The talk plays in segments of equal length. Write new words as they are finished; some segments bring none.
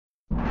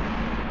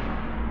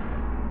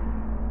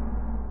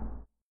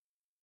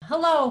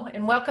Hello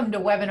and welcome to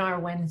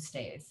Webinar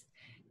Wednesdays.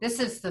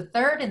 This is the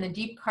third in the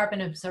Deep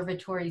Carbon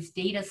Observatory's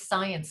Data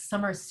Science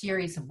Summer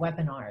Series of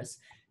webinars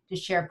to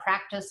share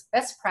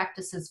best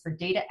practices for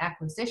data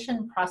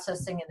acquisition,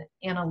 processing,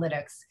 and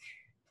analytics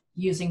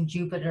using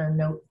Jupyter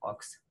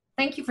notebooks.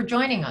 Thank you for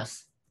joining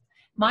us.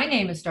 My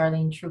name is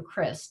Darlene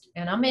True-Christ,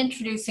 and I'm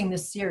introducing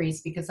this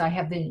series because I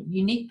have the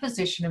unique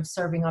position of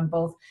serving on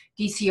both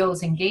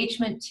DCO's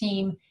engagement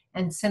team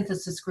and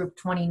Synthesis Group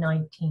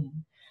 2019.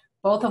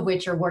 Both of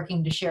which are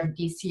working to share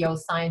DCO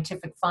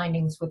scientific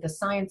findings with the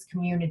science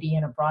community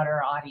and a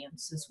broader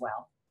audience as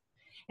well.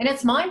 And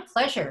it's my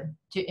pleasure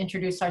to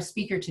introduce our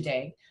speaker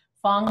today,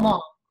 Fang,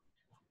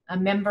 a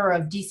member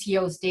of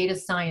DCO's data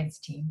science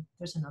team.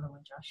 There's another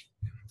one, Josh.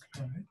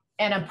 All right.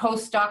 And a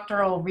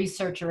postdoctoral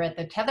researcher at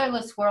the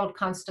Tetherless World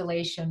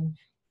Constellation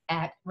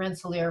at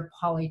Rensselaer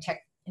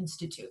Polytechnic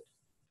Institute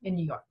in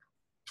New York.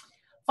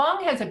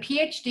 Fang has a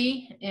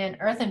PhD in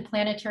Earth and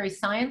Planetary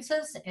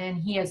Sciences, and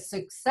he has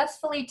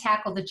successfully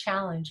tackled the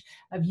challenge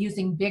of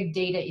using big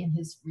data in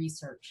his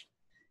research.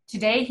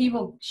 Today, he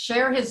will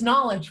share his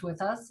knowledge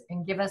with us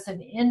and give us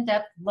an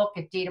in-depth look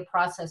at data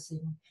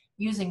processing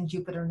using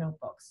Jupyter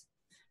notebooks.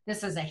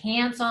 This is a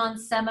hands-on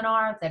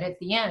seminar that at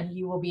the end,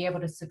 you will be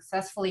able to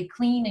successfully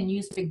clean and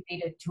use big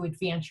data to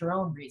advance your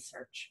own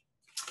research.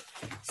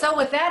 So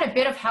with that, a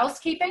bit of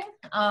housekeeping.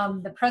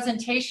 The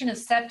presentation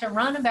is set to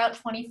run about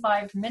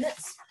 25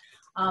 minutes.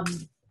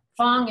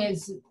 Fang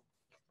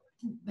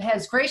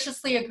has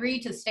graciously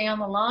agreed to stay on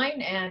the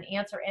line and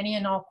answer any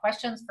and all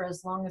questions for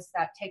as long as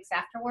that takes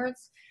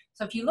afterwards.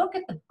 So if you look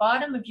at the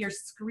bottom of your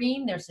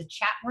screen, there's a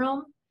chat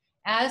room.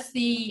 As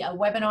the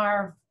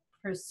webinar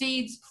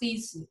proceeds,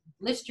 please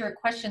list your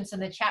questions in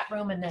the chat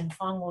room and then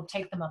Fang will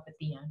take them up at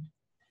the end.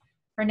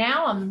 For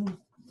now, I'm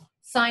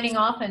signing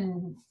off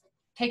and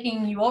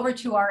taking you over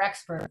to our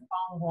expert,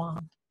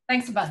 Huang.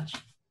 Thanks a bunch.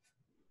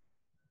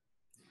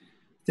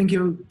 Thank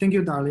you,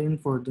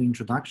 Darlene, for the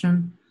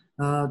introduction.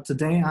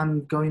 Today,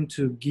 I'm going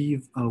to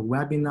give a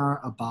webinar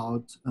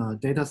about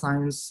data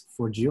science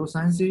for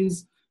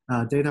geosciences,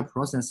 data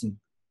processing.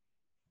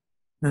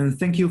 And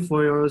thank you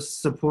for your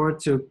support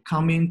to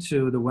come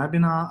into the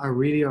webinar. I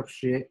really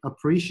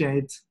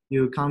appreciate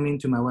you coming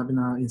to my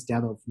webinar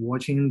instead of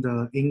watching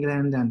the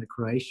England and the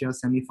Croatia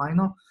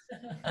semifinal.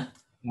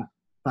 Yeah.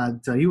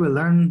 But you will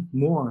learn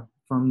more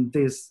from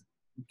this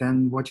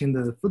than watching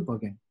the football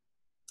game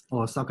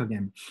or soccer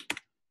game.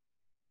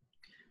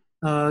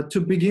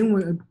 To begin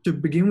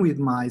with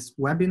my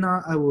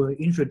webinar, I will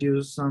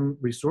introduce some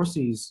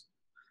resources.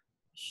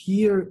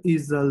 Here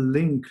is a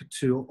link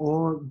to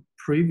all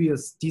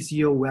previous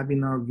DCO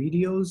webinar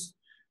videos.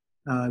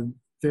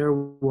 There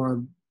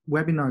were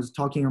webinars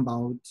talking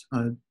about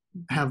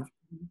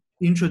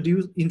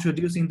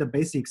introducing the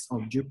basics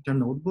of Jupyter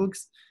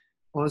notebooks.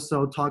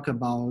 Also talk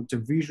about the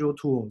visual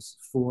tools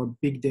for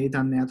big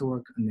data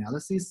network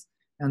analysis,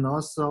 and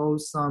also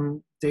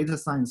some data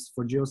science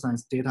for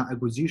geoscience data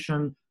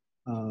acquisition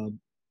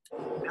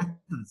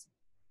methods.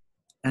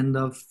 And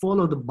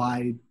after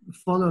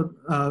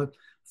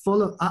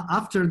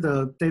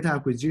the data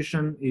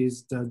acquisition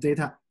is the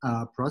data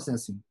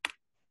processing.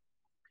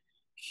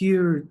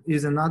 Here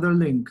is another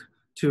link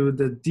to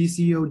the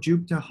DCO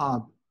Jupyter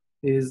Hub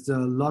is the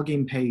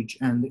login page,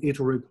 and it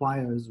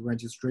requires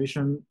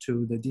registration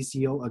to the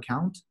DCO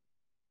account.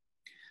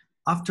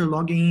 After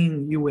logging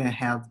in, you will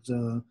have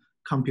the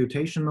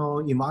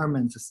computational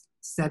environment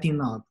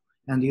setting up,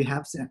 and you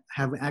have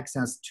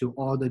access to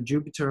all the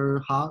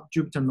Jupyter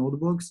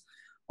notebooks,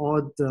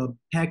 all the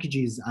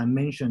packages I'm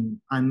mentioning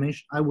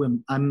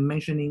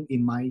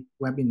in my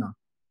webinar.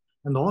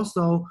 And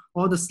also,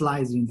 all the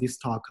slides in this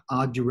talk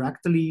are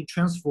directly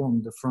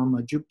transformed from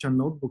a Jupyter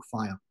notebook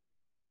file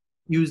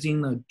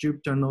using a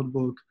Jupyter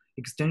notebook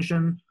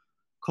extension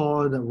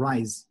called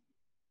RISE.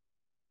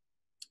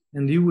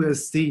 And you will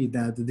see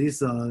that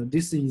this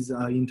is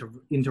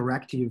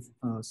interactive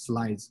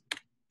slides.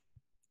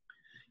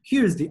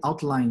 Here's the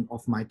outline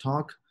of my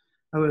talk.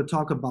 I will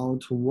talk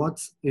about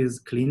what is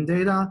clean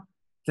data,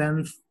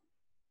 then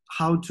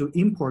how to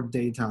import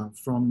data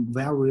from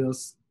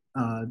various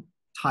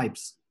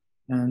types,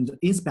 and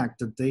inspect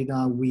the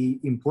data we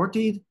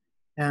imported,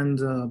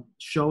 and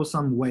show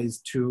some ways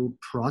to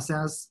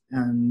process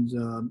and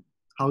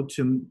how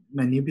to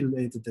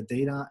manipulate the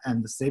data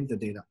and save the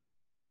data.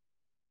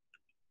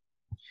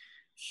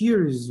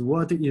 Here is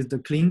what is the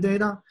clean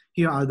data.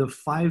 Here are the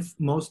 5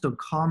 most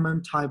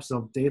common types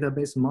of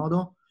database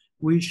model,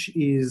 which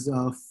is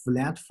a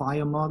flat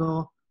file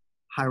model,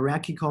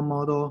 hierarchical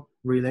model,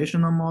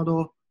 relational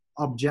model,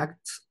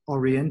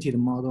 object-oriented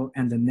model,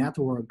 and the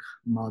network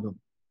model.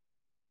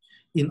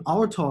 In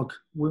our talk,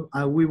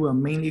 we will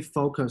mainly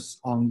focus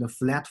on the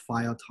flat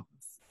file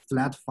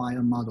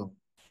model.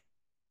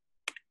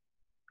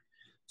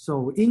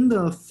 So in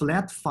the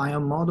flat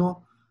file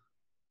model,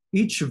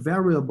 each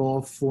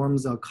variable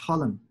forms a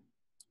column,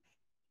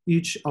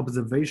 each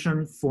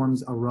observation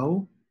forms a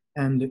row,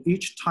 and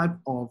each type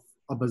of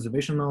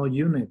observational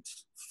unit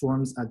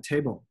forms a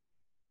table.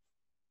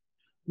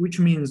 which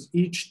means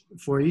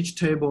for each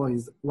table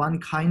is one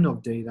kind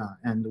of data,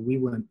 and we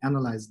will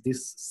analyze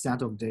this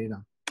set of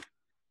data.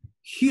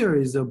 Here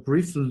is a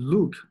brief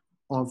look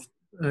of,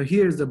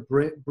 here is a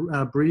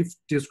brief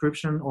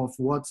description of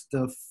what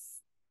the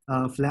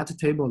flat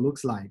table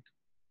looks like.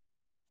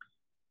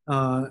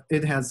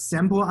 It has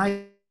sample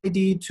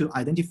ID to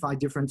identify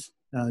different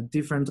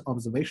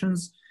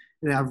observations.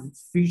 They have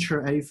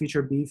feature A,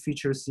 feature B,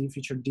 feature C,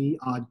 feature D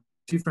are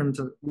different,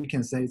 we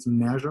can say it's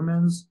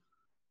measurements,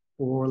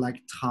 or like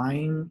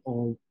time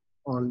or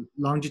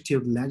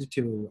longitude,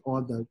 latitude,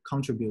 all the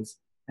contributes.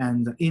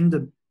 And in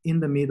the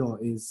middle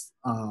is,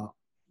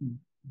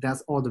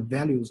 that's all the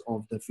values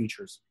of the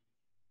features.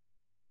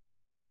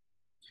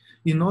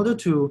 In order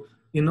to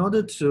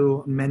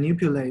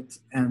manipulate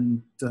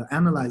and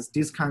analyze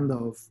this kind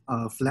of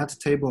flat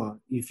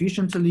table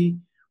efficiently,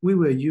 we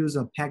will use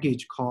a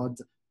package called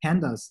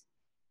Pandas.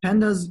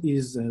 Pandas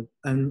is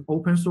an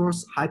open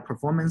source, high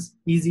performance,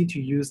 easy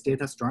to use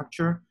data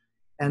structure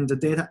and the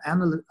data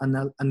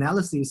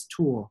analysis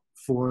tool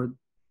for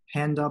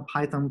Panda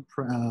Python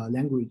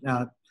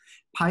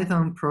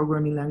Python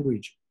programming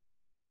language.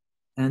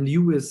 And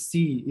you will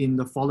see in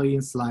the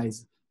following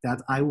slides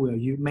that I will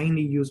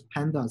mainly use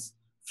Pandas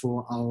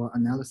for our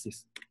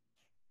analysis.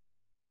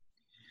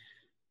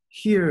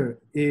 Here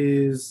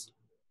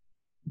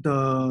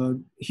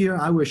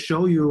I will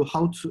show you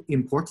how to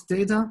import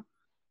data.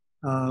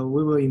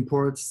 We will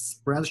import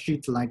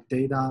spreadsheet-like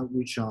data,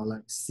 which are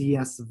like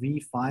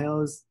CSV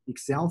files,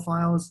 Excel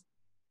files,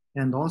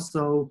 and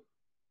also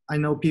I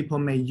know people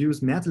may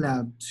use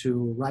MATLAB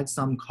to write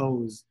some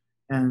codes,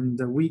 and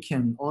we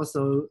can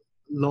also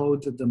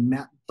load the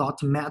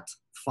 .mat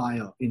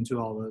file into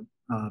our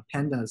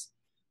Pandas,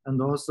 and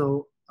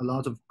also a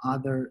lot of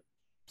other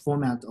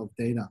format of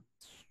data.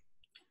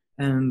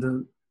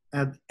 And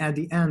at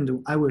the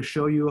end, I will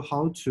show you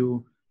how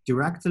to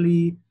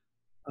directly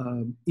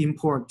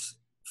import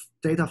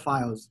data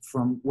files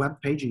from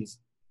web pages,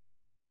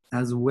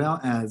 as well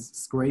as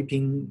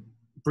scraping,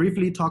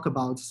 briefly talk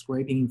about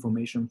scraping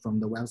information from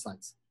the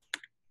websites.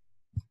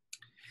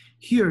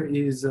 Here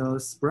is a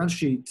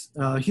spreadsheet.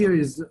 I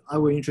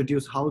will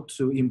introduce how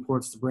to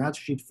import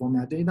spreadsheet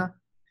format data.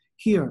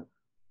 Here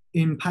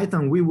in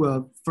Python, we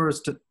will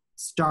first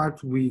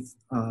start with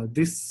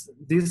this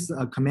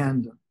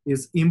command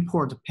is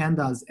import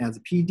pandas as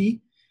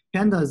PD.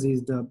 Pandas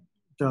is the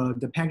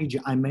package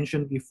I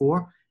mentioned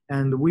before,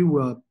 and we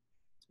will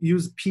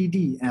use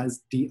PD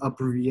as the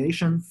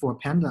abbreviation for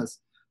pandas.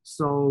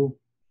 So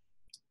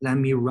let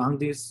me run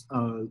this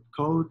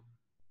code.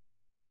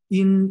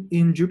 In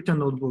Jupyter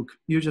Notebook,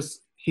 you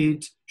just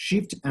hit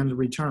Shift and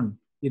return.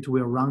 It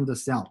will run the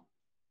cell.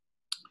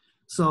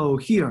 So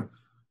here,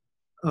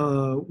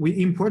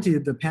 we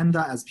imported the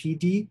panda as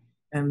PD,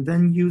 and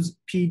then use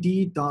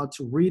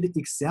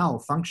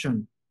pd.readExcel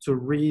function to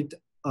read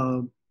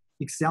a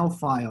Excel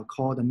file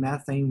called a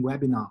methane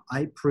webinar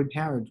I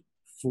prepared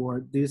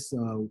for this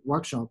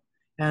workshop.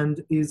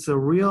 And it's a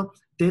real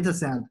data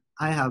set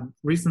I have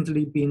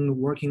recently been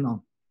working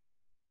on.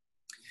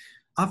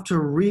 After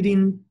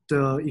reading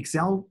the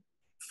Excel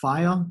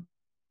file,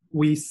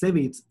 we save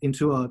it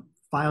into a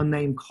file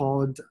name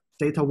called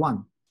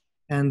data1.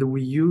 And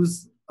we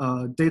use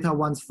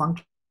data1's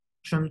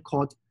function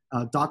called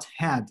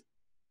 .head.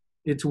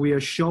 It will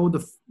show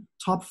the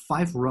top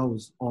 5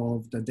 rows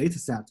of the data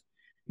set.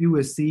 You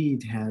will see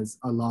it has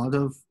a lot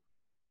of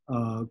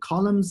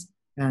columns,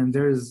 and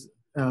there's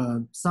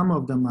some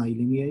of them are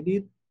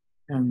eliminated.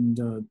 And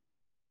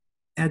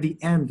at the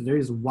end, there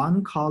is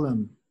one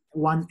column,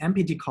 one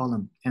empty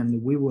column,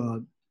 and we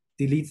will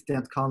delete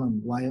that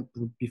column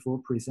before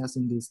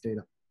processing this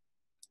data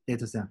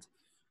set.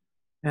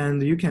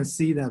 And you can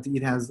see that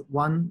it has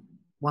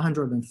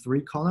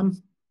 103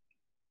 columns.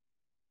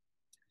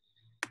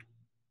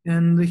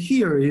 And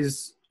here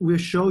we'll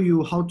show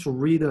you how to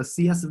read a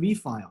CSV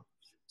file.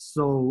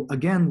 So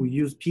again, we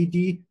use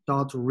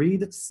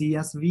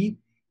pd.readCSV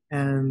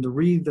and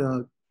read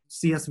the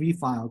CSV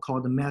file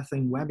called the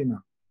methane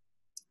webinar.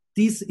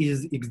 This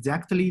is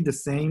exactly the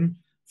same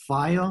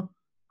file.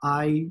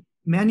 I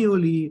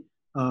manually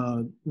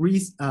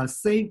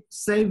save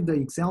the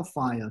Excel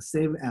file,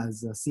 save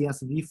as a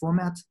CSV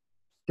format.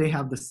 They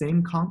have the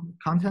same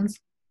contents.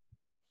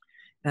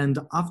 And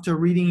after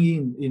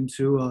reading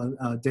into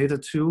a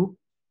data2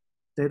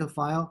 data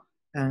file,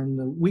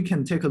 and we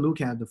can take a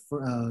look at the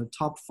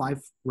top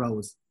 5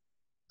 rows.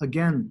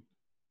 Again,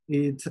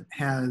 it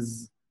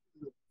shows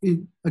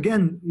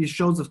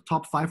the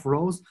top 5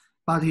 rows,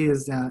 but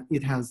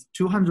it has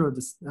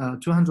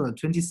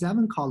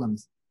 227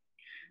 columns,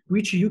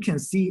 which you can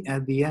see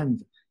at the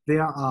end.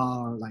 There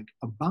are like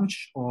a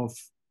bunch of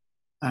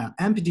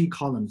empty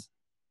columns.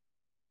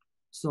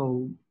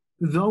 So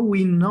though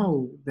we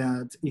know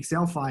that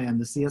Excel file and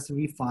the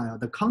CSV file,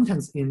 the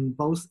contents in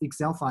both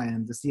Excel file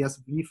and the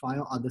CSV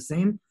file are the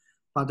same,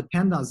 but the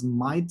pandas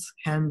might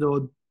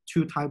handle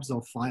 2 types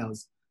of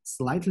files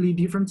slightly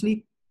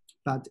differently,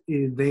 but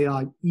they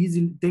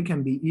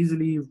can be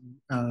easily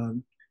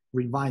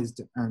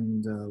revised,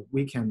 and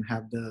we can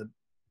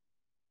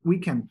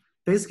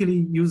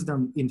basically use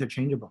them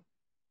interchangeable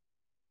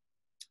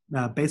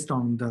based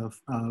on the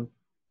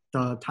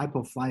type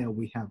of file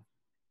we have.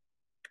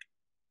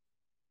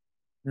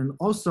 And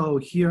also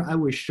here I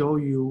will show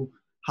you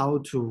how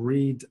to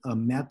read a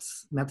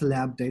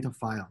MATLAB data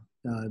file,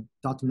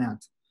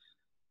 .NET,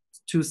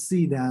 to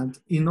see that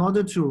in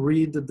order to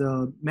read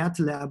the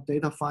MATLAB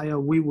data file,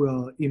 we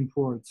will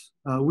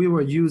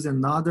use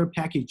another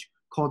package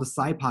called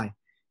SciPy.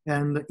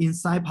 And in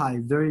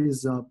SciPy, there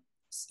is a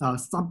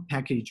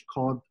sub-package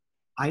called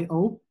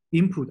IO,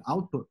 input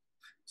output.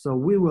 So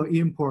we will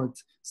import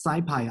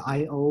SciPy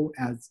IO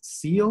as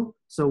CO,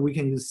 so we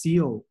can use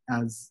CO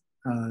as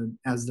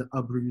the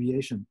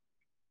abbreviation.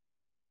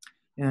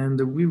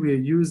 And we will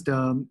use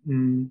the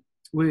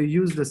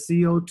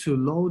CO to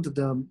load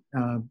the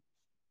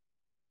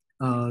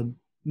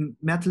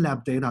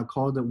MATLAB data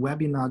called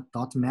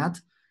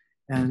webinar.mat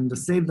and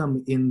save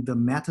them in the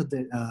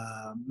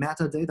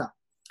metadata.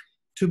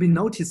 To be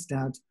noticed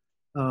that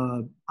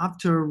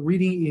after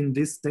reading in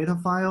this data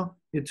file,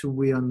 it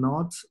will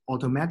not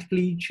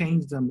automatically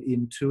change them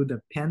into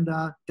the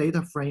Panda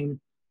data frame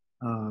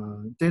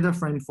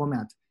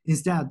format.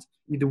 Instead,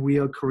 it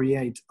will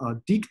create a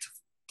dict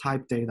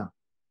type data.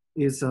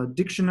 It's a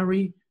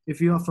dictionary. If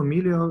you are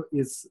familiar,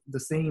 it's the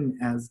same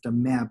as the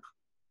map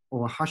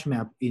or hash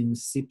map in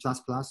C++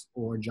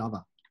 or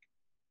Java.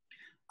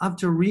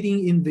 After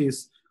reading in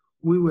this,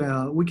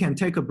 we can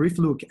take a brief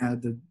look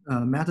at the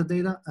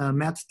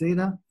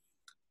metadata.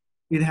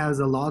 It has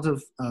a lot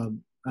of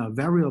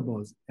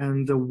variables,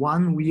 and the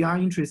one we are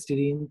interested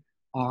in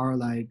are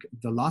like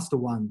the last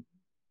one,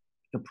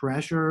 the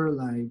pressure,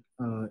 like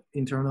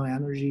internal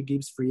energy,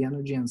 Gibbs free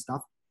energy and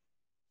stuff.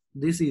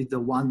 This is the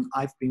one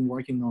I've been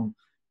working on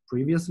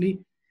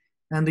previously.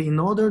 And in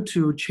order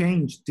to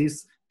change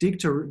this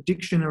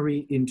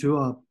dictionary into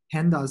a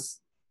pandas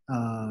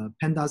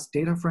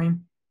data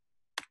frame,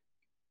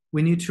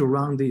 we need to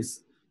run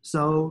this.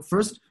 So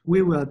first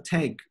we will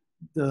take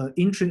the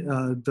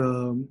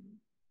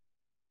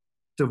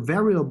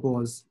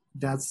variables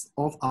that's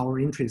of our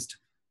interest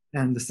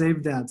and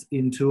save that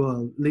into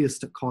a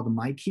list called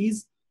my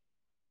keys.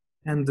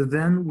 And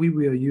then we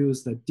will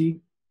use the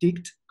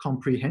dict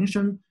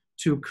comprehension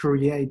to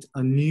create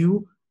a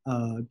new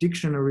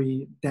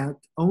dictionary that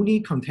only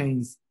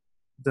contains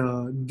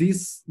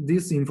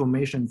this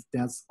information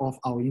that's of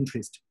our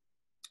interest.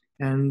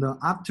 And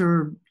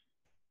after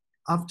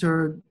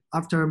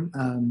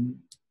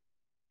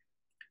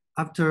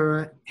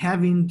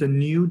having the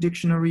new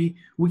dictionary,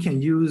 we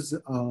can use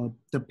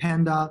the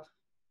Panda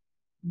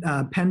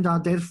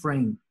data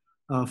frame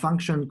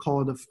function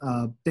called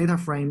data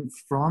frame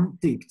from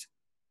dict.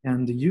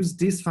 And use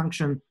this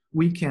function,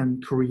 we can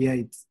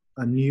create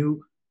a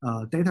new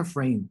data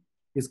frame.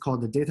 It's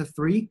called the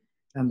data3.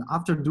 And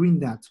after doing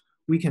that,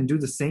 we can do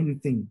the same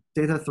thing.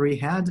 Data3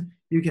 head,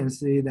 you can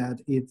see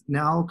that it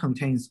now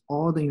contains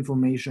all the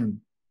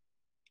information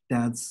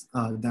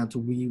that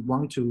we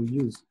want to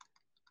use.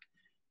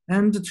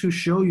 And to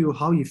show you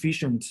how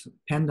efficient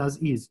pandas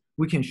is,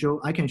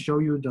 I can show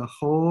you the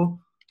whole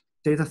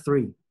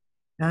data3.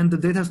 And the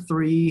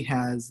data3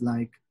 has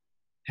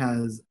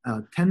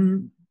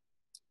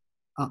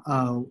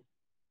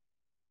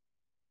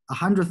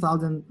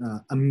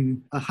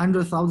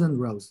 100,000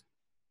 rows.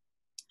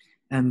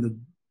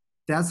 And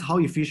that's how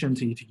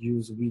efficient it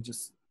uses. We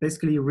just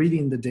basically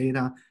reading the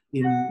data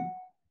in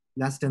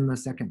less than a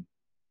second.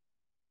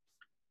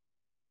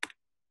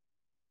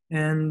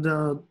 And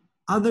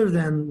other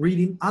than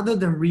reading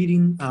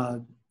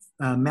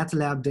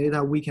MATLAB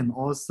data, we can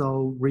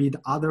also read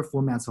other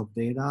formats of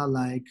data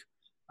like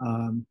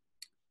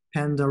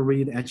Panda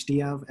read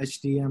HDF,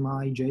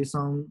 HDMI,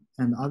 JSON,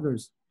 and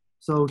others.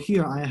 So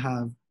here I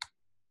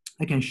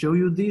can show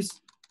you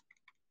this.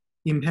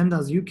 In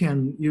Pandas, you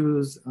can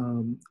use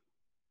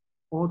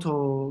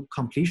auto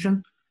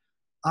completion.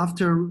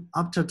 After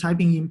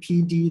typing in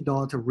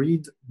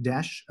pd.read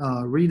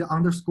read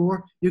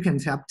underscore, you can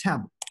tap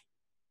tab.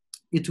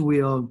 It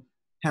will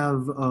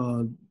have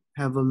a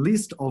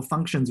list of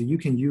functions you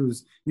can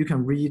use. You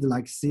can read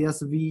like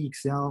CSV,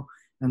 Excel,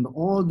 and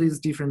all these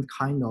different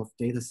kind of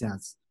data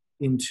sets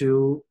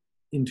into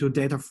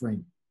data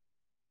frame.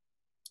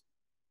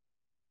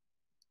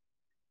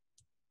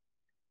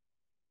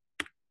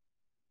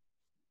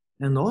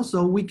 And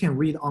also we can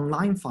read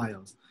online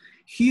files.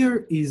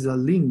 Here is a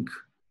link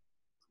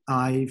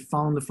I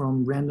found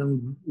from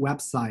random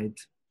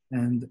website,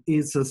 and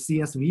it's a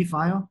CSV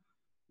file.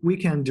 We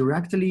can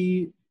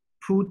directly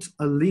put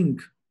a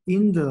link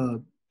in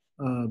the,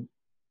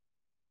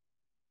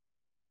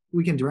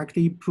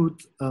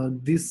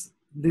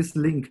 this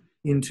link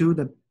into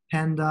the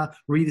Panda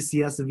read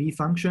CSV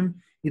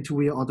function. It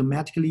will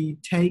automatically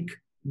take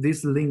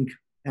this link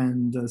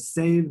and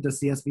save the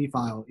CSV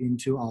file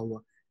into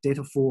our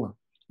data4.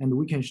 And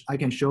I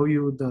can show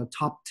you the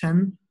top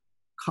 10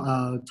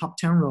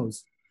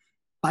 rows.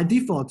 By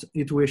default,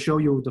 it will show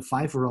you the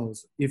 5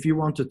 rows. If you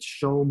want to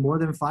show more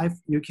than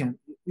 5, you can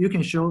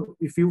show,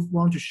 if you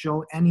want to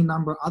show any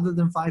number other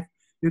than 5,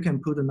 you can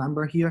put a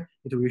number here.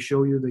 It will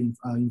show you the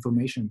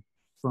information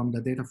from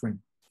the data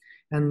frame.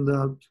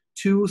 and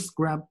to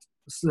scrap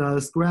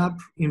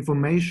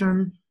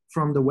information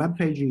from the web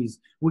pages,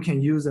 we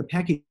can use a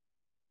package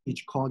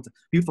called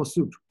Beautiful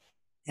Soup.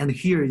 And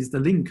here is the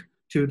link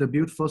to the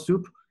Beautiful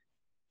Soup.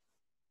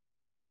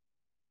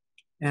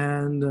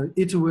 And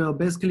it will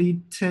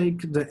basically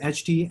take the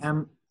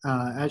HTML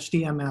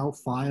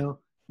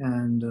file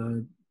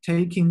and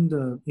taking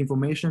the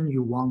information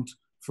you want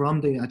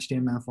from the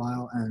HTML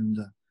file and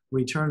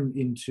return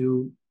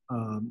into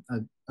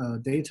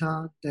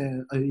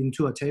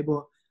into a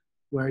table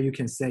where you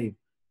can save.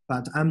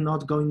 But I'm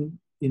not going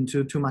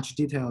into too much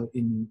detail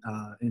in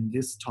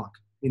this talk,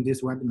 in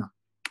this webinar.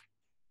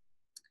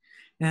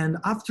 And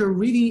after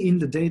reading in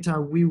the data,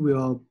 we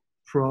will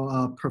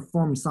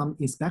perform some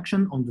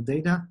inspection on the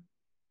data.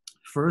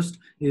 First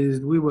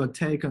is we will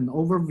take an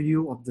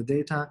overview of the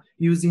data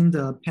using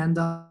the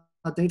Panda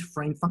data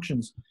frame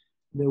functions.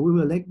 We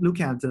will look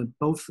at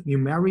both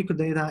numeric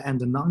data and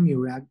the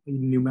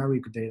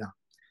non-numeric data.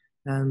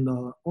 And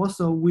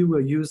also we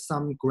will use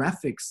some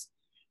graphics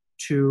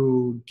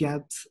to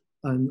get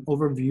an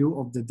overview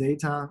of the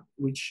data,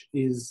 which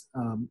is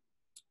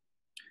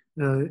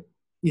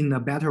in a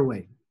better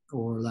way,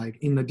 or like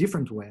in a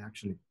different way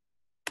actually.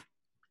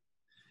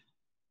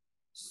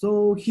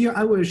 So here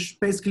I will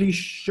basically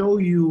show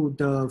you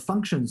the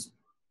functions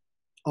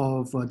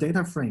of a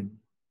data frame.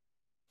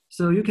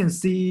 So you can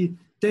see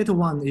data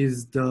one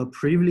is the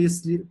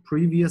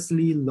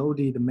previously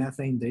loaded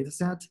methane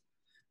dataset.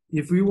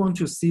 If we want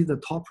to see the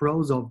top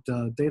rows of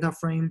the data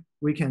frame,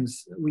 we can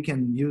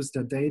use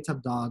the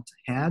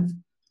data.head.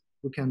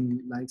 We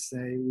can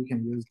we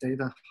can use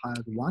data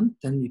head one,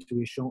 then it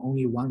will show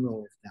only one row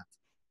of that.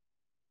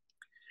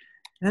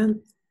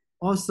 And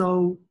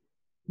also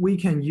we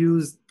can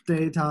use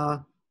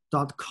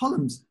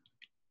data.columns.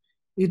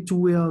 It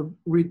will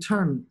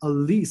return a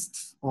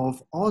list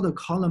of all the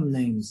column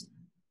names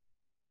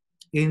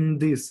in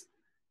this.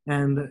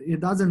 And it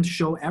doesn't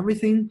show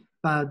everything,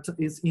 but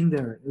it's in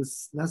there.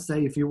 Let's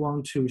say if you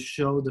want to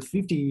show the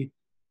 50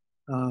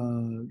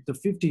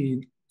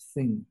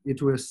 thing,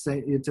 it will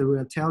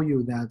tell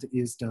you that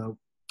is the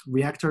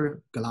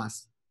reactor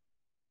glass.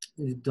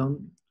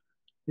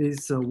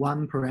 It's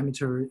one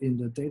parameter in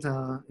the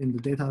data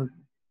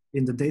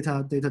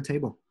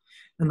table.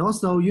 And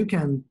also you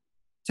can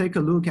take a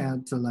look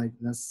at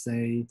let's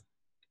say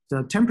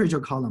the temperature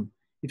column.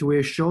 It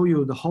will show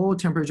you the whole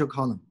temperature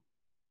column.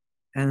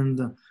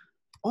 And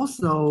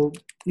also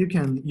you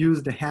can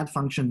use the head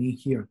function in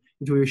here.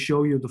 It will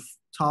show you the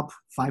top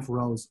 5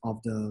 rows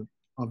of the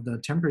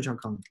temperature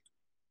column.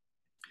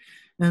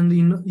 And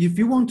if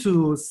you want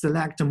to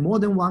select more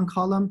than one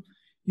column,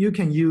 you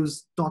can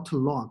use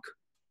 .log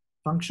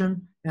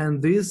function.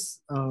 And this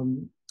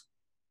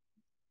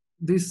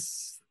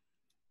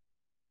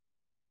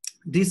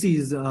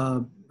is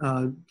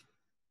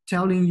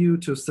telling you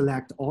to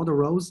select all the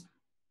rows,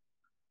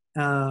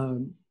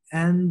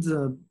 and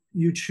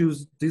you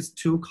choose these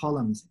 2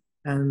 columns.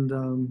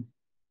 And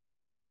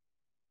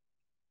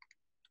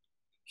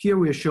here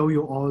we'll show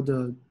you all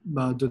the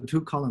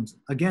 2 columns.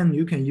 Again,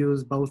 you can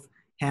use both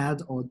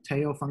head or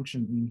tail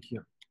function in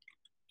here.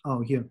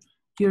 Oh, here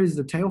is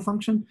the tail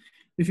function.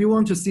 If you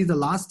want to see the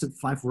last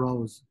 5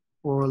 rows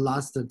or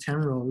last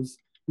 10 rows,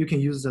 you can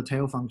use the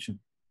tail function.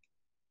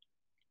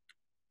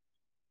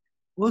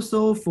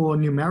 Also, for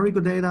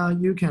numerical data,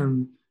 you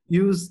can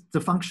use the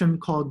function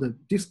called the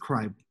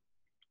describe.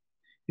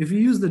 If you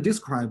use the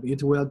describe,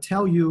 it will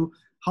tell you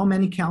how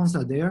many counts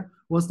are there,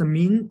 what's the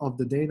mean of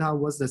the data,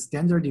 what's the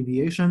standard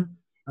deviation,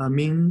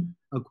 mean,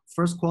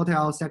 first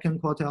quartile, second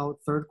quartile,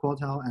 third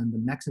quartile, and the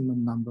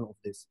maximum number of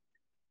this.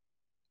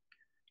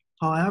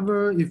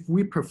 However, if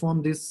we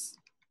perform this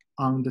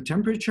on the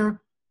temperature,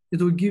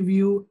 it will give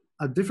you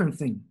a different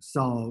thing.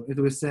 So it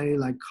will say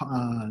like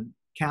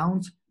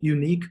count,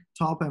 unique,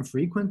 top, and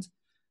frequent.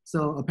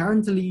 So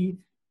apparently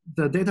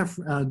the data,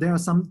 there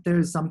is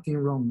something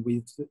wrong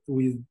with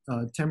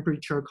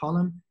temperature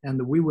column,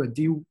 and we will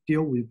deal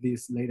with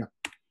this later.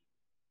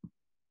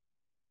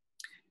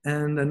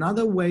 And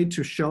another way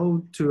to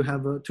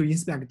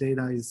inspect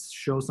data is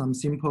show some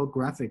simple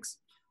graphics: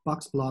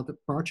 box plot,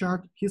 bar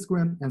chart,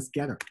 histogram, and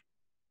scatter.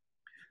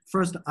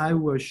 First, I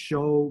will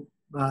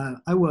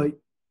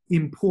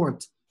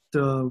import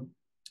the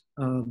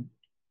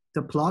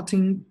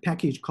plotting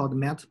package called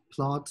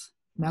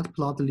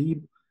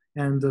matplotlib,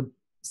 and the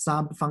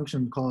sub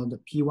function called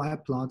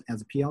pyplot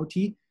as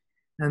plt,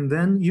 and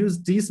then use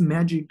this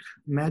magic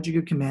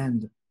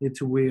command.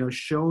 It will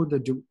show the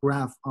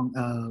graph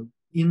on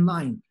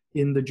inline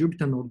in the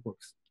Jupyter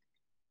notebooks.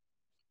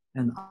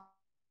 And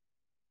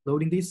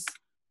loading this,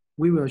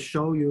 we will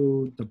show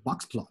you the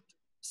box plot.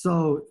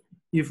 So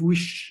if we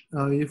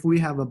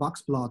have a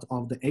box plot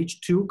of the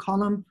H2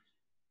 column,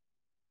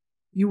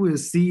 you will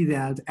see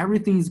that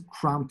everything is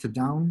crumped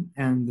down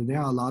and there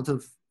are a lot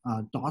of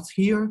dots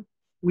here.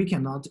 We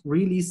cannot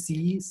really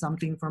see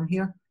something from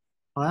here.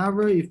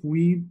 However, if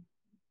we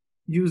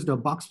use the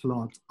box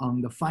plot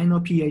on the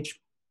final pH,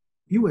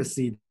 you will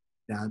see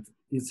that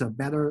it's a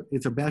better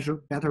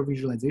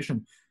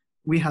visualization.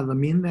 We have a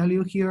mean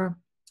value here.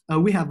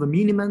 We have a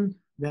minimum,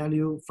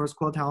 value, first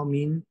quartile,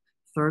 mean,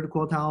 third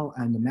quartile,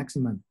 and the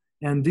maximum.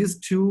 And these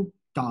two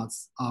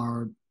dots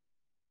are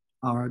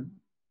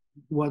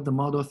what the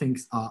model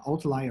thinks are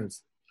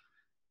outliers.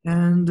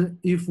 And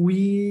if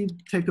we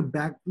take a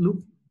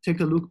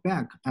look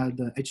back at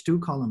the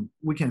H2 column,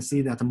 we can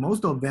see that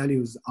most of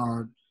values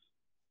are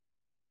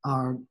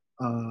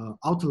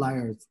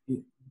outliers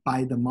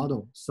by the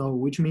model. So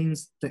which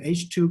means the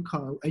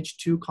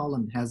H2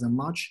 column has a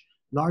much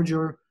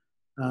larger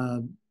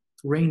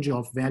range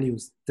of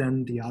values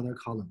than the other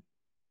column,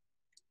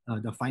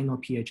 the final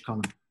pH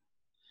column.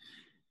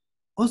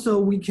 Also,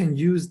 we can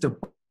use the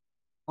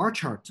bar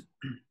chart.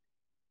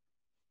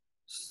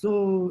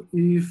 So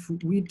if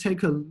we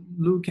take a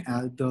look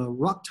at the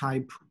rock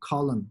type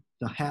column,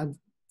 the head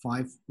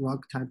 5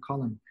 rock type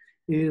column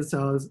is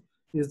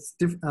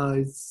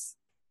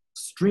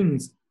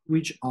strings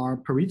which are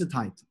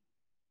peridotite.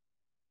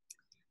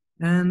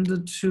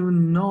 And to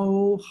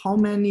know how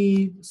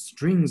many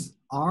strings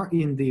are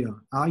in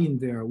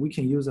there, we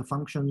can use a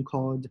function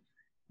called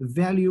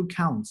value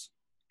count.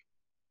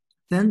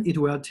 Then it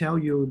will tell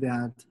you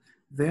that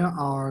there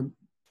are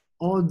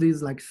all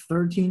these like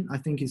 13, I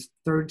think it's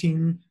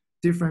 13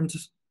 different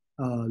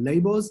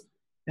labels,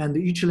 and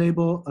each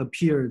label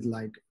appeared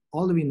like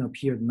olivine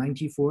appeared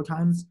 94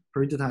 times,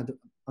 peridotite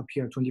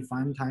appeared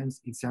 25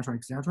 times, etc.,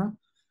 etc.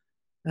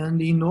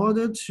 And in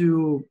order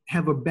to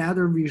have a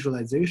better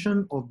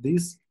visualization of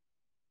this,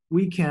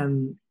 we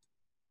can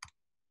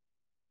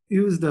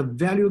use the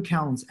value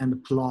counts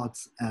and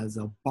plots as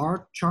a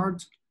bar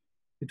chart.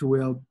 It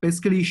will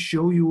basically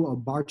show you a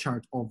bar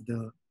chart of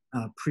the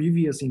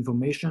previous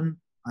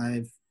information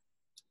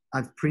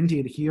I've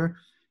printed here.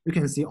 You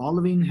can see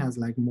olivine has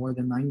like more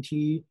than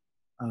 90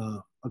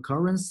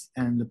 occurrence,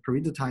 and the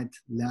peridotite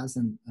less,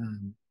 and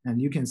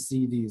you can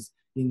see these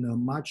in a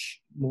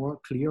much more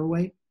clear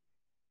way.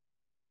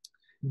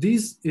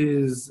 This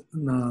is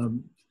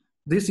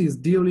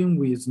dealing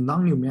with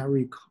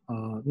non-numeric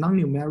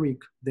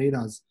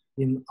data.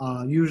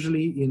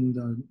 Usually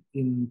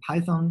in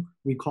Python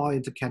we call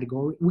it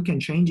category. We can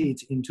change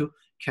it into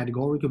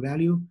categorical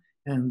value,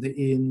 and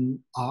in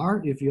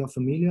R, if you are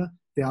familiar,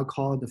 they are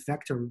called the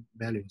factor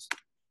values.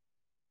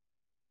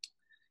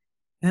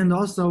 And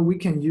also we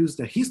can use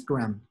the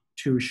histogram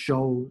to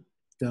show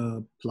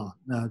the plot,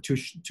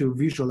 to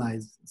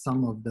visualize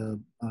some of the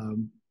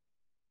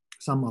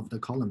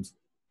columns.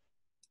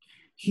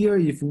 Here,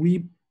 if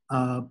we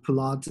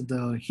plot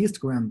the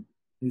histogram,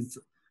 is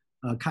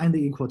kind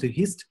of equal to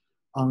hist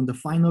on the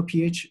final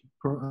pH,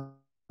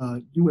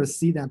 you will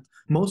see that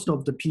most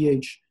of the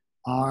pH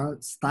are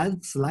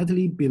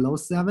slightly below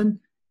 7,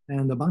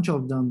 and a bunch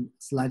of them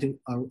slightly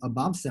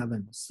above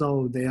 7.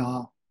 So they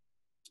are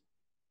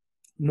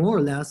more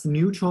or less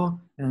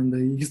neutral, and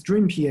the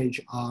extreme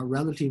pH are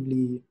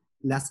relatively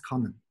less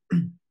common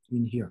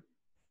in here.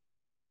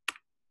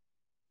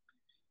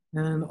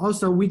 And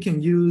also we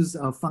can use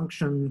a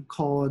function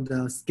called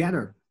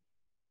scatter.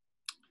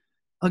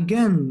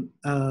 Again,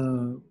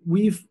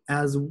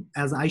 as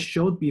I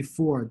showed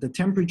before, the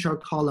temperature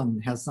column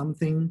has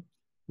something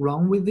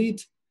wrong with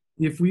it.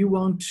 If we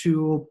want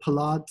to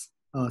plot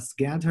a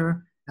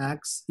scatter,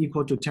 x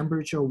equal to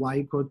temperature, y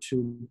equal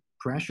to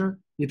pressure,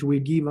 it will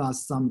give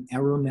us some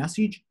error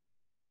message.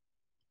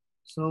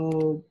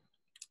 So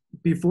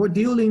before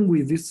dealing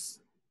with this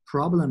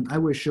problem, I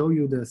will show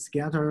you the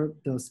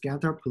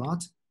scatter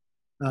plot.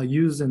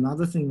 Use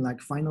another thing like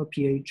final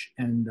pH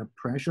and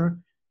pressure.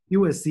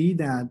 You will see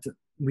that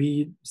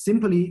we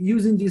simply,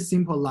 using this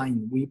simple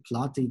line, we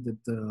plotted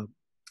the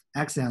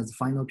x as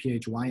final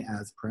pH, y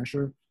as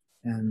pressure,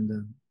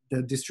 and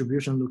the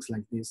distribution looks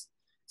like this.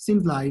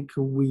 Seems like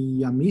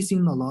we are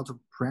missing a lot of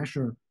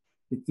pressure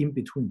in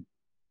between.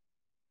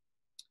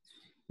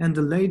 And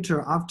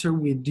later, after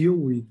we deal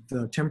with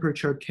the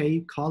temperature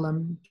K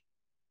column,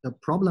 the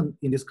problem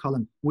in this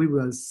column, we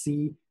will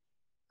see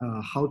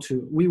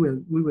we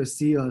will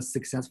see a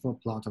successful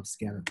plot of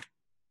scatter.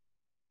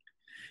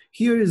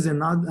 Here is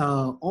another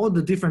all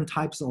the different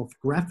types of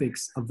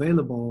graphics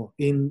available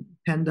in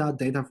Panda's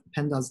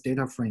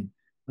data frame.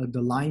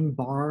 The line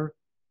bar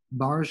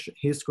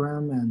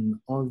histogram, and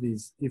all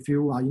these. If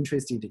you are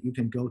interested, you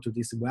can go to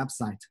this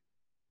website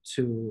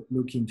to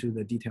look into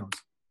the details.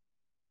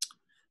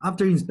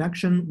 After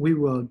inspection, we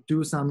will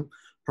do some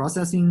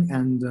processing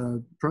and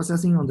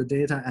processing on the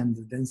data, and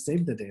then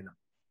save the data.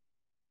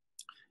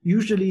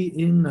 Usually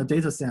in a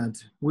data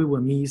set, we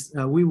will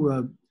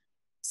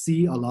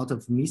see a lot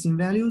of missing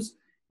values,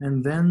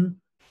 and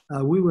then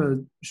we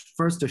will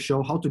first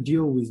show how to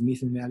deal with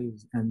missing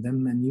values and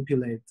then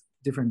manipulate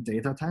different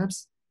data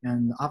types.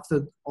 And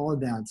after all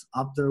that,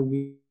 after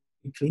we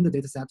clean the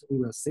data set, we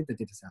will save the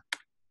data set.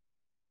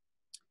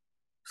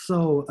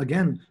 So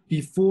again,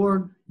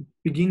 before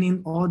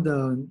beginning all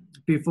the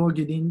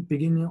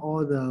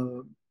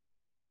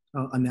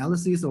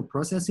analysis or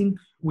processing,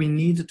 we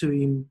need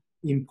to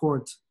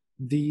import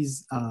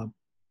these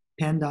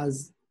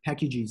pandas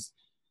packages.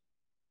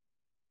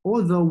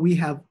 Although we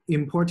have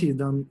imported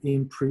them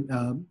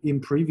in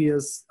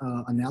previous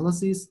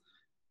analysis,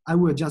 I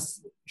will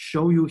just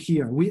show you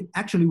here. We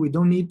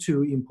don't need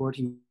to import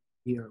it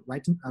here,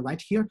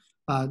 right here,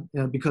 but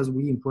because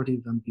we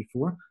imported them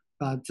before.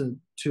 But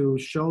to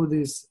show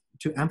this,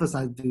 to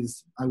emphasize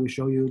this, I will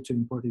show you to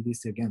import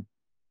this again.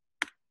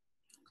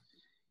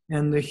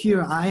 And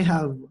here I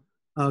have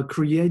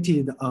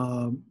created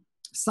a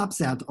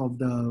subset of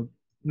the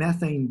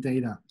methane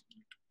data.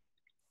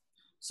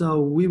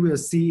 So we will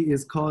see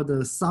it's called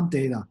the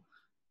subdata.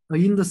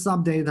 In the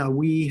subdata,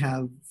 we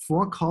have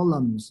 4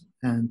 columns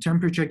and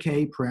temperature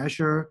K,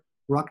 pressure,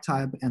 rock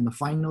type, and the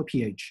final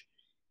pH.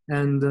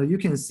 And you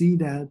can see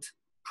that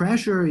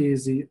pressure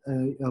is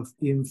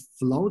in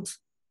float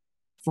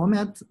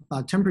format,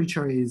 but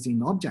temperature is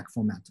in object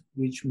format,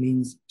 which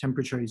means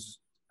temperature is,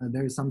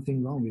 there is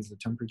something wrong with the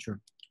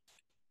temperature.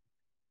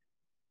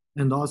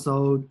 And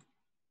also,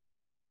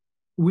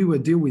 we will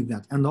deal with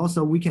that. And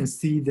also we can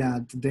see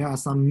that there are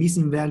some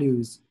missing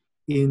values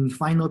in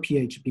final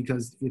pH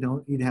because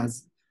it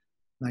has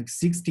like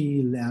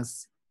 60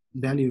 less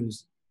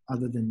values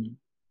other than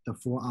the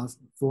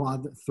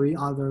 3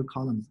 other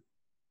columns.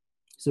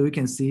 So you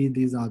can see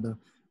these are the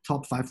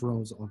top 5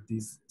 rows of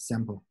this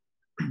sample.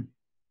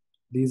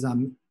 These are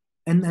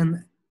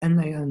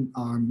NaN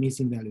are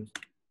missing values.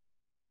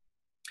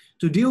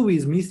 To deal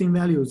with missing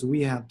values,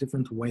 we have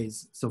different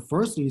ways. So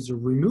first is to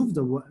remove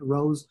the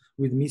rows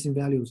with missing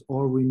values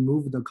or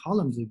remove the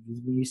columns with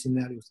missing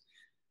values.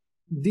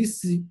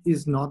 This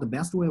is not the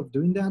best way of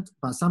doing that,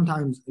 but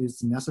sometimes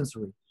it's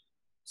necessary.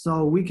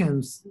 So we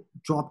can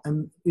drop,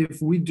 and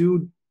if we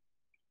do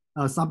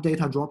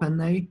subdata drop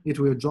NA, it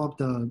will drop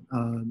the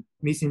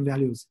missing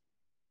values.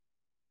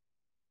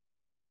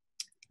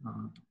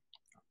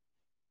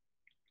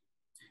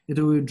 It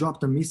will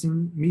drop the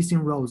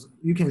missing rows.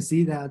 You can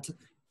see that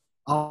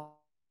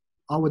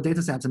our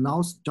data set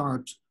now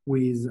start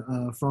with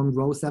from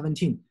row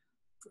 17.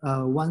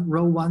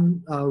 Row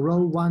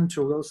one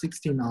to row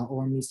 16 are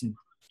all missing,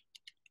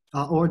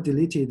 or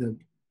deleted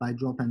by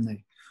drop NA.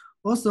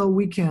 Also,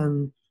 we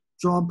can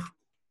drop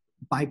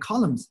by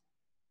columns.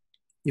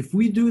 If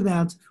we do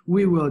that,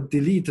 we will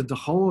delete the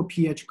whole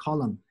pH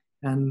column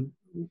and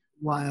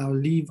while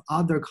leave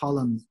other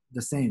columns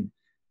the same.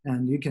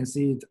 And you can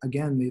see it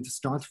again, it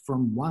starts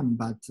from 1,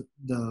 but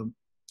the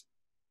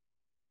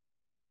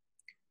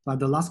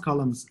last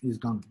column is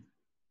gone.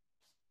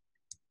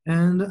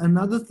 And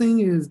another thing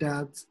is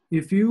that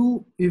if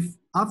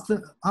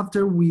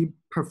after we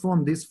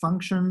perform this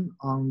function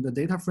on the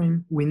data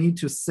frame, we need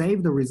to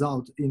save the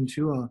result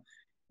into a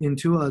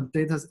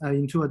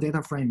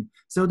data frame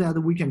so that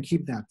we can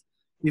keep that.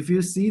 If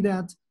you see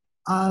that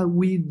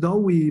though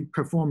we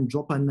perform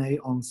drop NA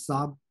on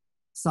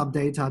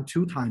subdata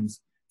 2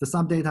 times, the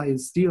subdata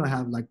is still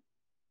have like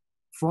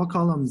 4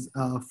 columns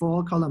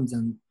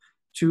and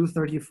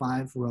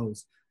 235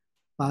 rows.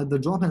 But the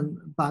drop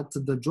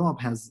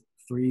has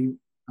 3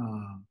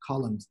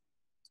 columns.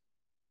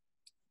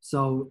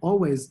 So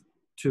always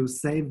to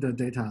save the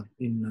data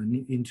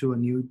into a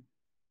new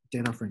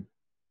data frame.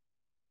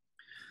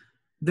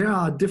 There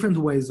are different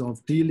ways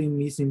of dealing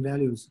missing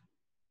values.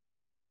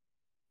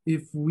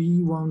 If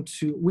we want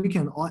to, we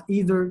can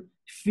either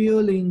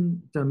fill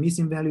in the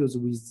missing values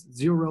with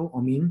 0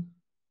 or min,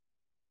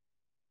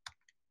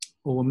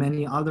 or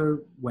many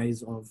other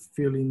ways of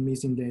filling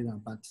missing data,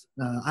 but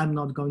I'm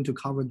not going to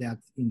cover that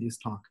in this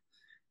talk.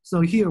 So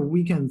here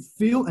we can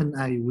fill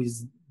NA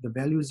with the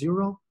value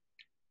 0.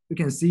 You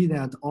can see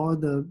that all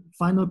the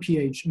final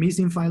pH,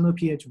 missing final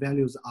pH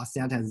values are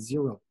set as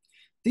 0.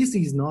 This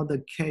is not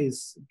the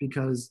case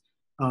because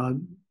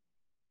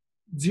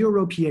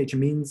 0 pH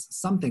means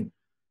something.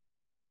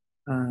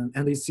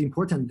 And it's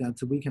important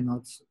that we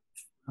cannot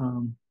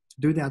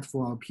do that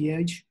for our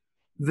pH.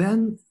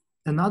 Then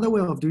another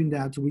way of doing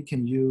that, we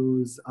can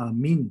use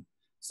min.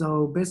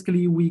 So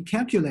basically we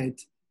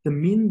calculate the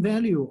mean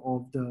value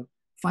of the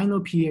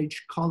final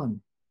pH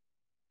column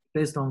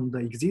based on the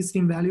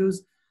existing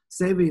values,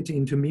 save it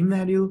into mean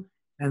value,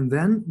 and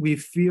then we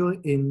fill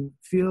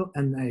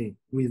NA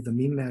with the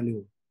mean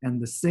value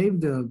and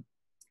save the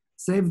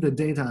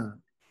data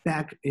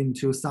back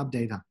into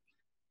subdata.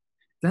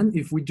 Then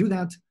if we do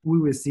that, we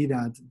will see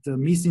that the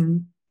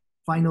missing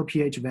final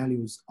pH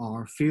values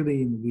are filled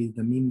in with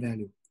the mean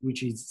value,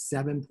 which is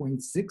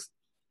 7.6.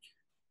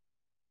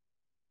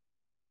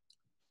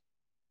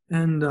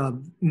 And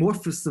more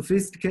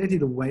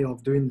sophisticated way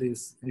of doing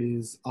this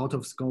is out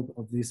of scope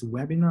of this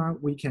webinar.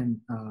 We can,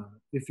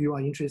 if you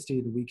are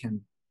interested, we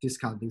can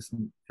discuss this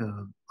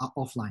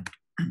offline.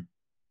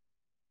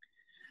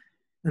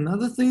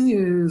 Another thing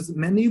is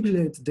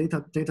manipulate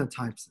data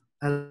types.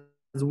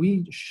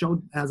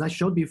 As I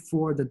showed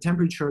before, the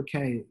temperature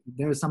K,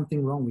 there is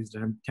something wrong with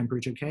the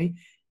temperature K.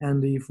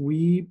 And if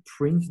we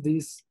print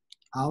this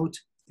out,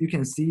 you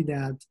can see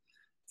that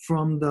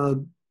from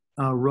the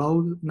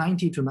row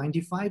 90 to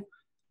 95,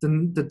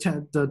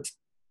 the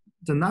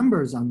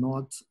numbers are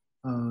not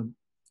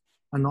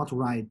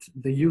right.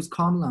 They use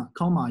comma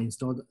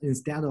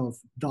instead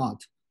of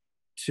dot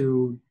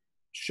to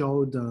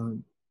show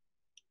the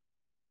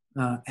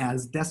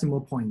as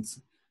decimal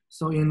points.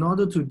 So in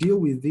order to deal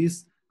with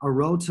this,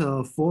 wrote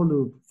a for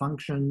loop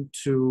function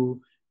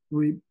to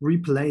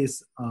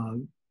replace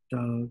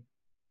the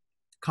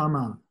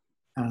comma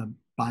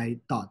by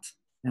dot,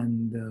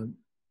 and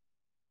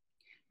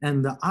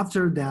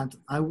after that,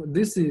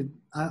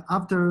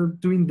 after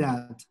doing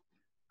that,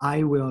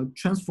 I will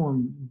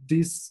transform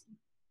this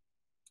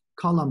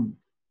column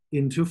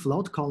into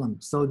float column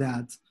so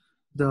that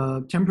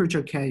the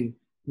temperature K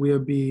will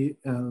be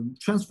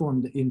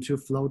transformed into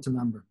float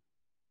number.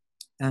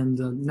 And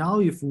now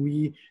if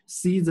we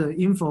see the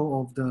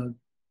info of the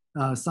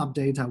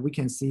subdata, we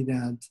can see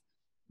that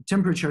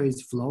temperature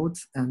is float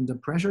and the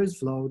pressure is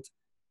float.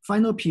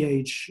 Final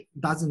pH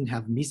doesn't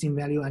have missing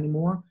value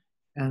anymore.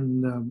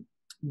 And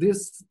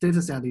this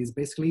data set is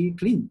basically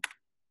clean.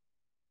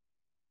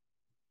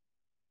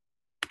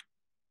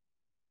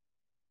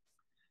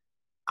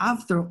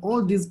 After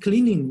all this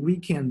cleaning, we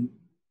can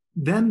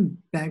then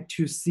back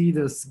to see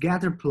the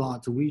scatter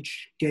plot,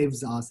 which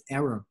gives us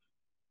error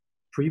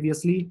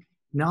previously.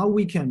 Now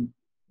we can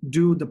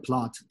do the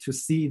plot to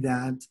see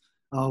that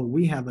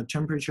we have a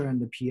temperature and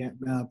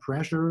the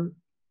pressure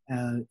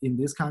in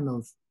this kind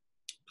of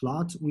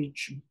plot,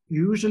 which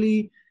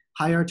usually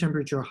higher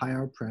temperature,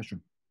 higher pressure.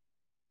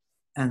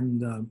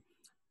 And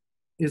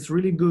it's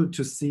really good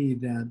to see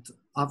that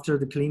after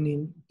the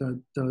cleaning,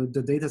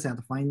 the data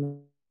set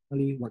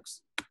finally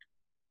works.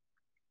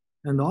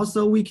 And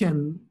also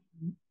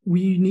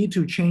we need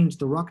to change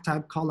the rock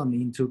type column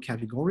into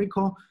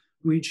categorical,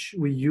 which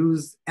we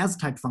use as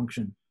type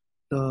function.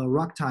 The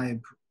rock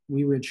type,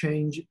 we will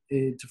change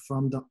it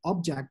from the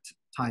object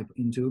type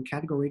into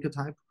categorical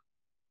type.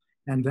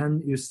 And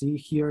then you see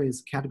here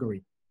is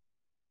category.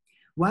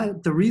 Well,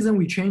 the reason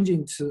we change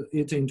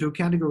it into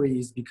category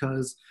is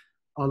because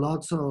a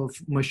lot of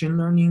machine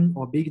learning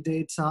or big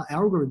data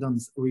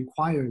algorithms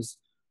requires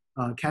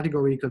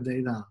categorical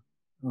data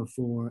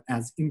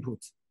as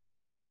input.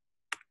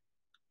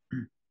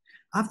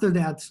 After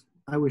that,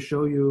 I will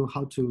show you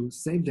how to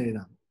save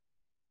data.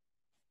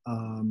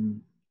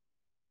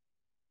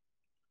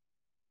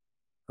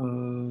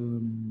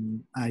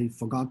 I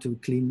forgot to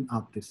clean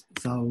up this.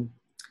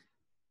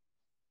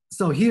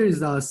 So here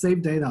is the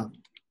save data.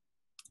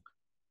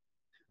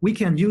 We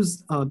can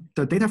use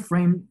the data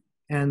frame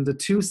and the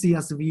to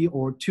CSV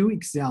or to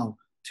Excel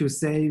to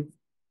save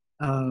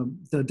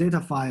the data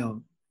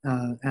file.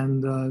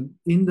 And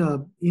in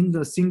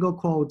the single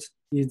quote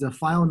is the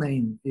file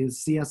name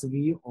is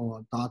CSV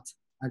or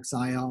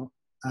 .xlsx.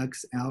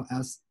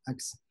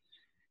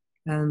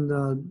 And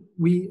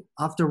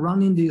after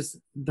running this,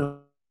 the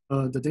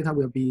data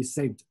will be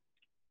saved.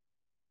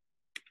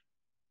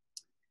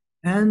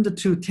 And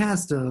to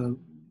test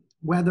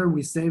whether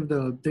we save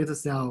the data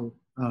cell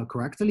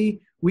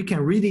correctly, we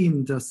can read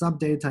in the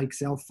subdata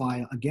Excel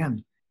file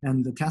again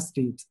and test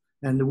it.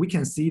 And we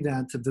can see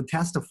that the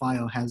test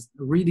file has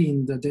read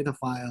in the data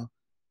file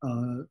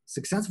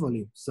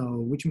successfully.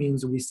 So which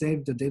means we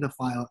saved the data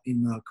file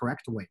in a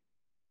correct way.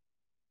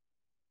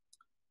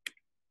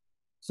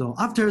 So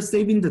after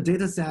saving the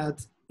data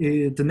set,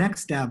 the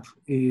next step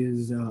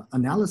is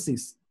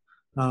analysis.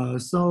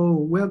 So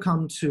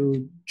welcome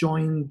to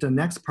join the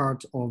next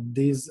part of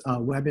this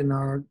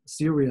webinar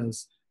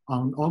series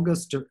on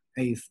August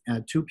 8th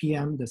at 2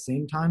 p.m. the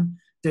same time,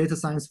 Data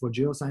Science for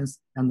Geoscience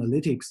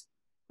Analytics,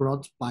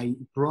 brought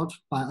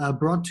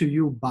to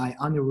you by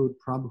Anirudh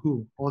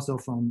Prabhu, also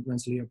from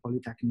Rensselaer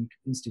Polytechnic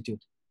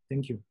Institute.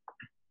 Thank you.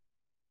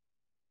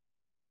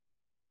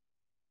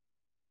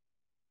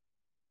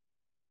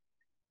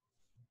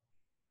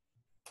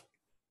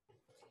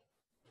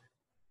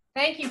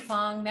 Thank you,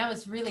 Fang. That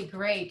was really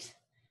great.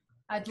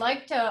 I'd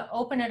like to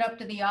open it up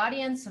to the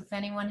audience if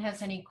anyone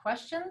has any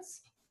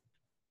questions.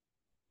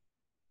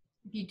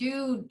 If you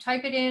do,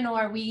 type it in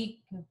or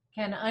we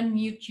can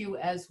unmute you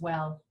as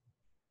well.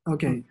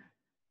 Okay.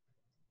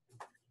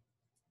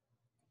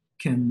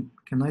 Can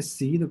I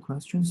see the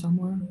question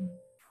somewhere?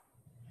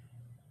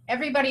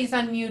 Everybody's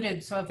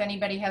unmuted, so if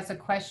anybody has a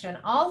question,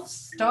 I'll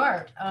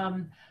start.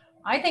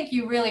 I think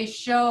you really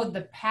showed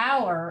the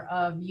power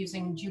of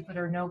using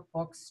Jupyter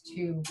notebooks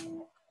to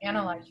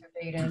analyze your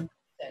data.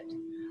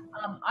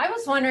 I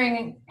was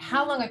wondering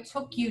how long it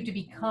took you to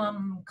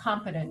become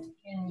competent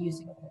in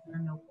using Jupyter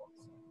notebooks.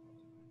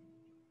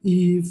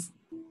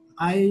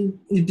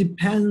 It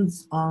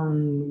depends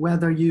on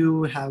whether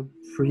you have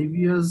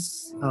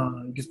previous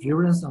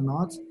experience or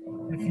not.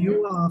 If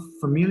you are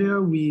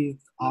familiar with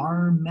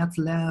R,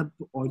 MATLAB,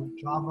 or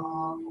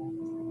Java,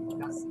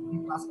 or C++,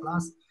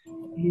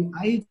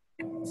 I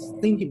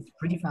think it's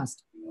pretty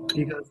fast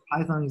because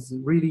Python is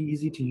really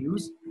easy to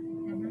use.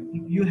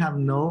 If you have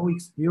no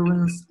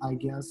experience, I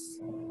guess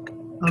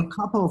a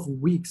couple of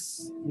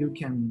weeks you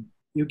can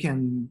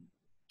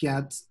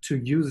get to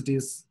use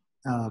this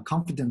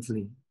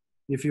confidently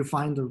if you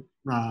find the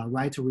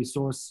right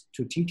resource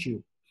to teach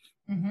you.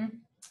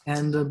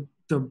 And the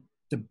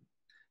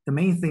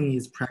main thing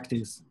is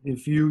practice.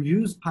 If you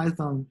use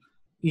Python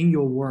in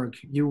your work,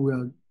 you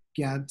will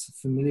get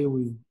familiar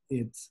with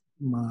it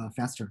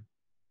faster.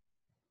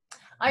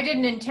 I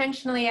didn't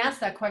intentionally ask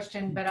that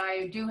question, but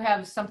I do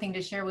have something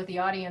to share with the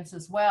audience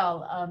as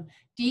well.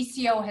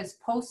 DCO has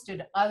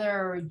posted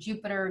other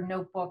Jupyter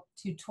Notebook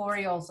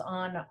tutorials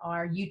on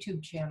our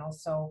YouTube channel.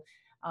 So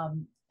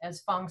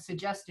as Fang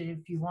suggested,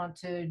 if you want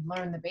to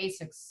learn the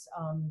basics,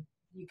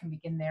 you can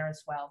begin there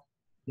as well.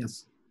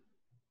 Yes.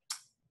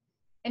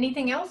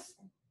 Anything else?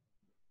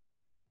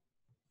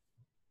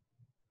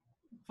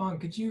 Fang,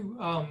 could you,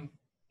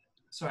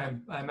 sorry,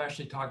 I'm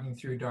actually talking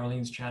through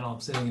Darlene's channel.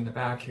 I'm sitting in the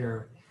back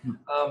here.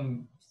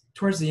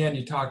 Towards the end,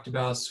 you talked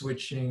about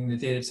switching the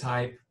data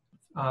type,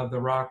 the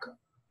rock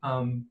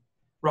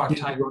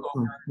type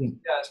over. Yeah.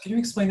 Yes, can you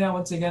explain that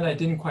once again? I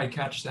didn't quite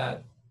catch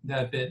that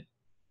bit.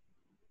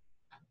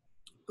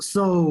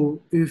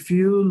 So if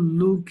you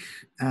look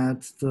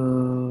at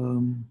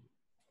the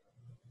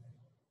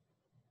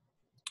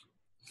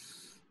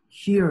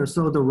here,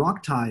 so the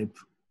rock type,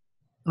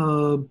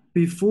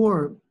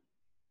 before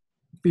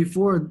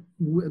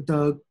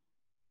the,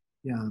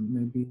 yeah,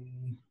 maybe,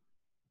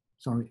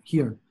 sorry,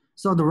 here.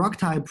 So the rock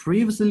type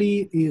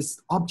previously is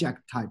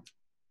object type,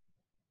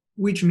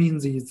 which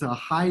means it's a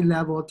high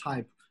level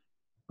type,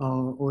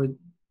 or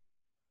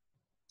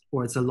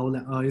it's a low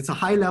level, it's a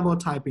high level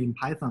type in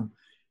Python,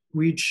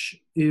 which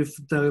if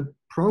the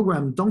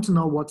program don't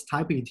know what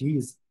type it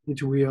is,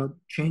 it will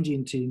change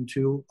it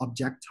into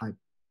object type.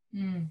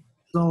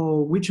 So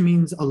which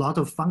means a lot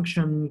of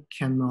function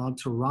cannot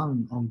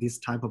run on this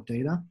type of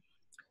data.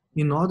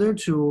 In order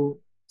to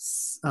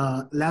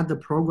let the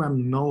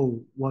program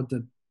know what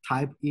the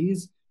type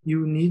is,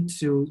 you need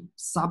to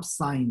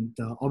subsign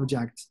the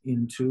object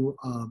into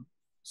a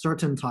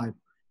certain type.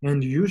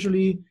 And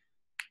usually,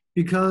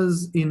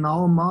 because in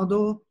our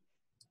model,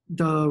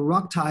 the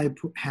rock type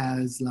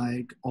has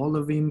like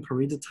olivine,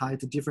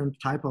 peridotite, different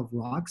type of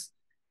rocks.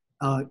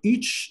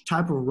 Each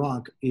type of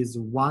rock is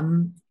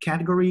one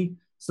category,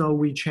 so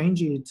we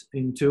change it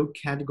into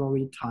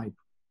category type.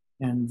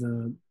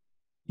 And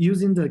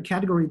using the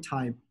category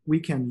type, we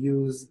can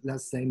use,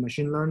 let's say,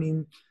 machine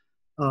learning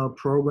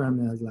program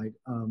as like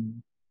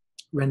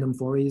random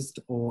forest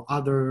or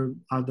other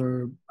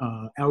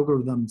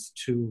algorithms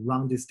to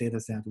run this data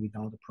set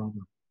without a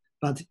problem.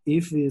 But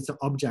if it's an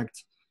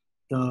object,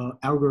 the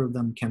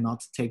algorithm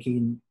cannot take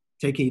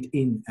it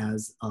in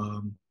as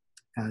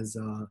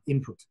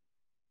input.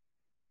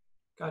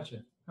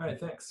 Gotcha. All right,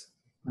 thanks.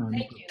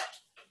 Thank you.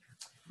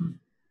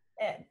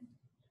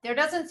 There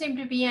doesn't seem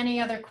to be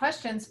any other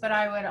questions, but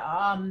I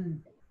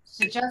would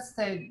suggest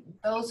that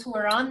those who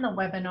are on the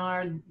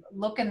webinar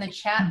look in the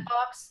chat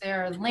box.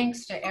 There are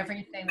links to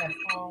everything that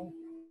Paul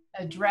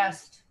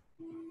addressed.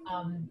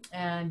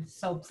 And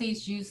so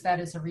please use that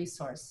as a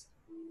resource.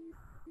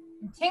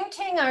 Ting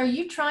Ting, are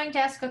you trying to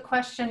ask a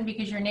question?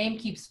 Because your name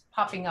keeps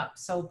popping up.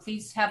 So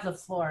please have the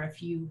floor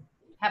if you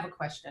have a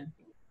question.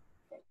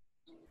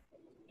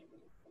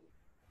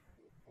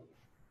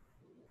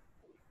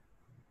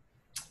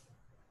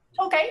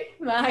 Okay,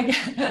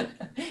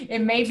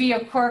 it may be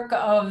a quirk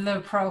of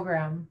the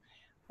program.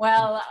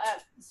 Well,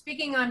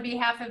 speaking on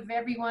behalf of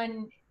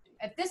everyone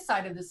at this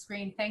side of the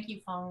screen, thank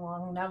you,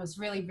 Fang. That was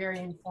really very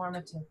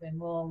informative, and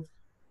we'll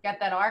get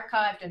that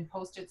archived and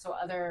post it so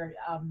other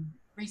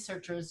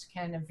researchers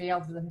can avail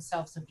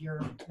themselves of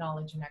your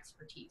knowledge and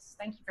expertise.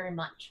 Thank you very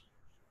much.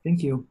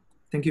 Thank you.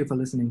 Thank you for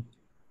listening.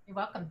 You're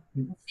welcome.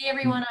 See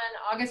everyone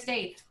on August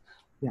 8th.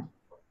 Yeah.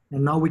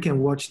 And now we can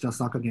watch the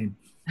soccer game.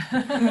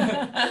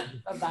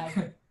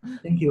 Bye-bye.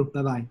 Thank you.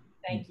 Bye-bye.